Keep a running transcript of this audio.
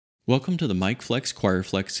Welcome to the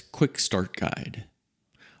Micflex-Choirflex Quick Start Guide.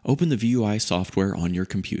 Open the VUI software on your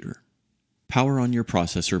computer. Power on your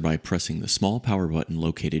processor by pressing the small power button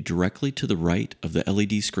located directly to the right of the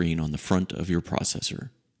LED screen on the front of your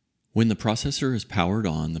processor. When the processor is powered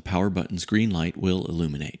on, the power button's green light will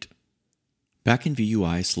illuminate. Back in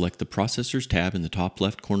VUI, select the Processors tab in the top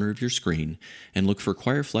left corner of your screen and look for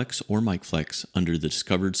Choirflex or Micflex under the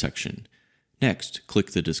Discovered section. Next,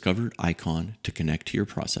 click the Discovered icon to connect to your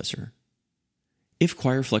processor. If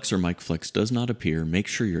Choirflex or Micflex does not appear, make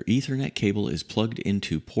sure your Ethernet cable is plugged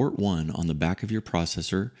into port 1 on the back of your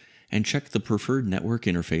processor and check the preferred network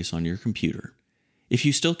interface on your computer. If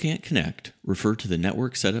you still can't connect, refer to the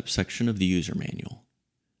Network Setup section of the user manual.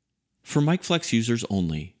 For Micflex users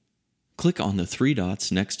only, click on the three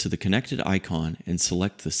dots next to the connected icon and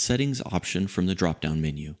select the Settings option from the drop-down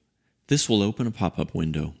menu. This will open a pop-up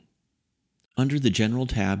window. Under the General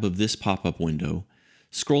tab of this pop-up window,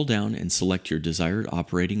 scroll down and select your desired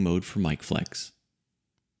operating mode for Micflex.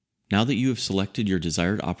 Now that you have selected your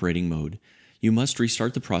desired operating mode, you must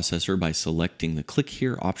restart the processor by selecting the Click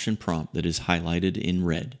Here option prompt that is highlighted in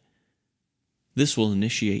red. This will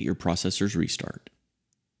initiate your processor's restart.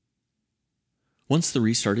 Once the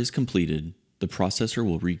restart is completed, the processor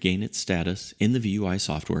will regain its status in the VUI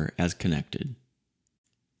software as connected.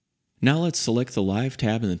 Now let's select the Live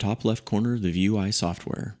tab in the top left corner of the VUI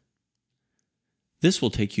software. This will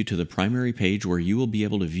take you to the primary page where you will be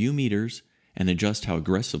able to view meters and adjust how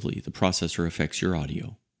aggressively the processor affects your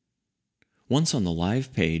audio. Once on the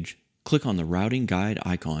Live page, click on the Routing Guide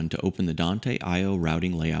icon to open the Dante I/O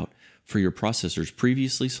routing layout for your processor's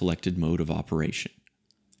previously selected mode of operation.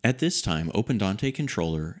 At this time, open Dante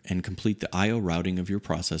Controller and complete the I/O routing of your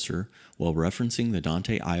processor while referencing the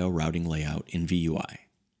Dante I/O routing layout in VUI.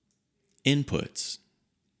 Inputs.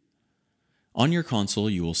 On your console,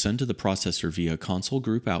 you will send to the processor via console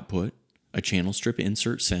group output, a channel strip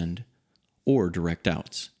insert send, or direct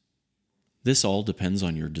outs. This all depends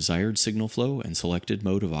on your desired signal flow and selected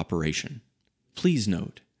mode of operation. Please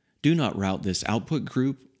note, do not route this output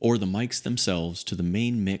group or the mics themselves to the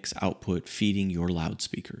main mix output feeding your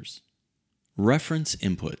loudspeakers. Reference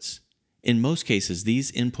inputs. In most cases,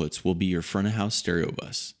 these inputs will be your front-of-house stereo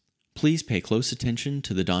bus. Please pay close attention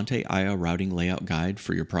to the Dante I/O routing layout guide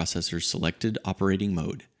for your processor's selected operating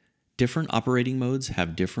mode. Different operating modes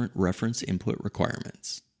have different reference input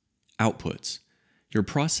requirements. Outputs. Your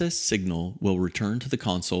processed signal will return to the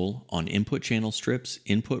console on input channel strips,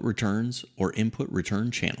 input returns, or input return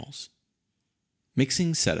channels.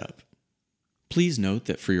 Mixing setup. Please note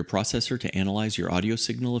that for your processor to analyze your audio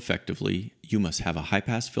signal effectively, you must have a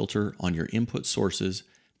high-pass filter on your input sources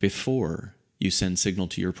before you send signal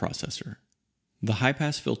to your processor. The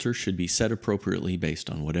high-pass filter should be set appropriately based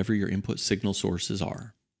on whatever your input signal sources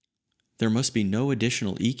are. There must be no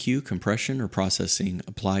additional EQ, compression, or processing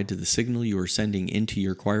applied to the signal you are sending into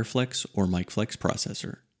your Choirflex or Micflex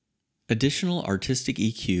processor. Additional artistic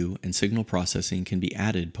EQ and signal processing can be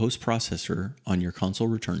added post-processor on your console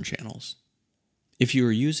return channels. If you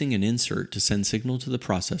are using an insert to send signal to the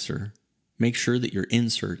processor, make sure that your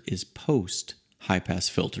insert is post-high-pass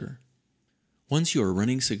filter. Once you are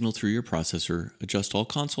running signal through your processor, adjust all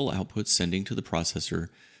console outputs sending to the processor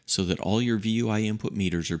so that all your VUI input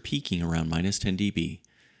meters are peaking around -10 dB.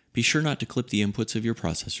 Be sure not to clip the inputs of your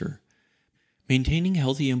processor. Maintaining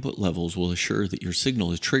healthy input levels will assure that your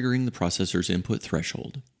signal is triggering the processor's input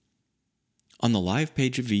threshold. On the Live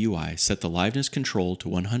page of VUI, set the liveness control to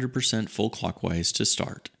 100% full clockwise to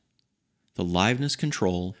start. The liveness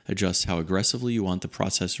control adjusts how aggressively you want the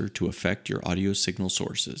processor to affect your audio signal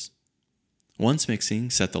sources. Once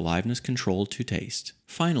mixing, set the liveness control to taste.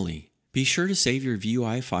 Finally, be sure to save your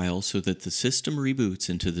VUI file so that the system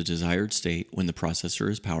reboots into the desired state when the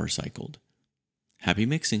processor is power cycled. Happy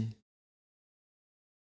mixing!